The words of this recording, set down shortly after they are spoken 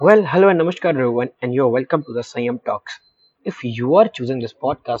Well, hello and namaskar everyone, and you're welcome to the Sayam Talks. If you are choosing this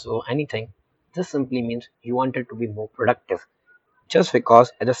podcast or anything, this simply means you wanted to be more productive. Just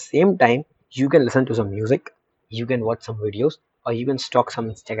because at the same time you can listen to some music, you can watch some videos, or you can stalk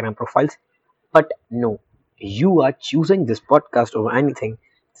some Instagram profiles. But no, you are choosing this podcast over anything.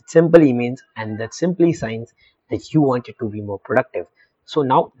 That simply means and that simply signs that you wanted to be more productive. So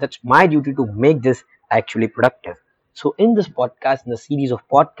now that's my duty to make this actually productive. So in this podcast, in the series of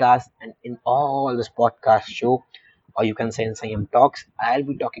podcasts, and in all this podcast show, or you can say in some talks, I'll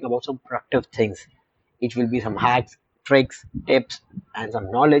be talking about some productive things. It will be some hacks, tricks, tips, and some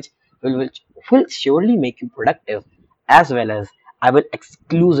knowledge which will surely make you productive, as well as I will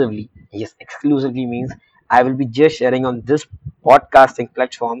exclusively, yes, exclusively means I will be just sharing on this podcasting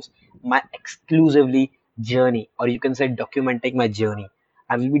platforms my exclusively journey, or you can say documenting my journey.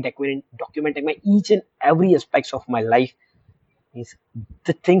 I will be documenting my each and every aspects of my life, means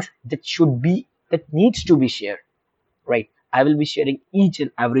the things that should be that needs to be shared, right? I will be sharing each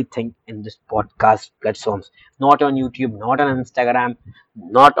and everything in this podcast platforms, not on YouTube, not on Instagram,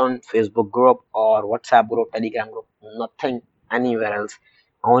 not on Facebook group or WhatsApp group, Telegram group, nothing anywhere else.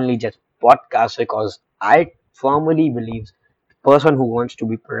 Only just podcast, because I firmly believe the person who wants to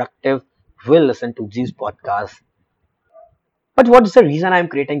be productive will listen to these podcasts. But what is the reason I'm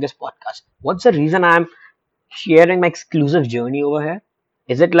creating this podcast? What's the reason I'm sharing my exclusive journey over here?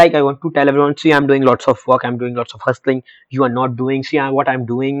 Is it like I want to tell everyone, see, I'm doing lots of work, I'm doing lots of hustling, you are not doing, see what I'm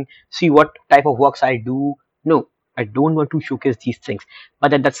doing, see what type of works I do? No, I don't want to showcase these things.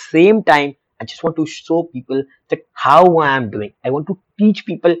 But at the same time, I just want to show people that how I am doing. I want to teach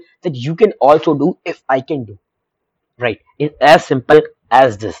people that you can also do if I can do. Right? It's as simple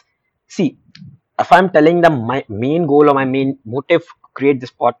as this. See, if I'm telling them my main goal or my main motive to create this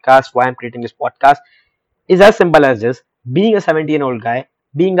podcast, why I'm creating this podcast, is as simple as this. Being a 17-year-old guy,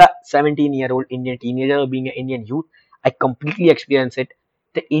 being a 17-year-old Indian teenager, being an Indian youth, I completely experience it.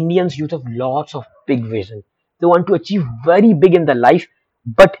 The Indians youth have lots of big vision. They want to achieve very big in their life,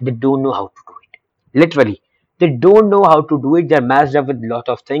 but they don't know how to do it. Literally, they don't know how to do it. They're messed up with lot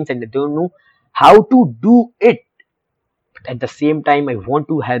of things and they don't know how to do it. But at the same time, I want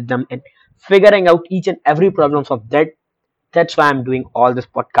to help them in figuring out each and every problems of that. That's why I'm doing all this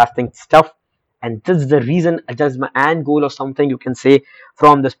podcasting stuff. And this is the reason, that's my end goal or something you can say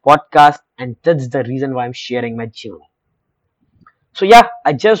from this podcast. And that's the reason why I'm sharing my journey. So yeah,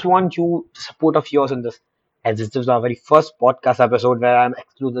 I just want you support of yours in this. As this is our very first podcast episode where I'm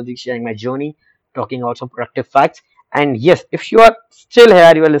exclusively sharing my journey, talking about some productive facts. And yes, if you are still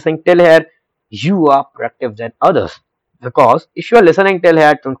here, you are listening till here, you are productive than others. Because if you are listening till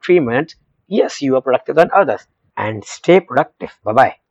here to 3 minutes, yes, you are productive than others. And stay productive. Bye bye.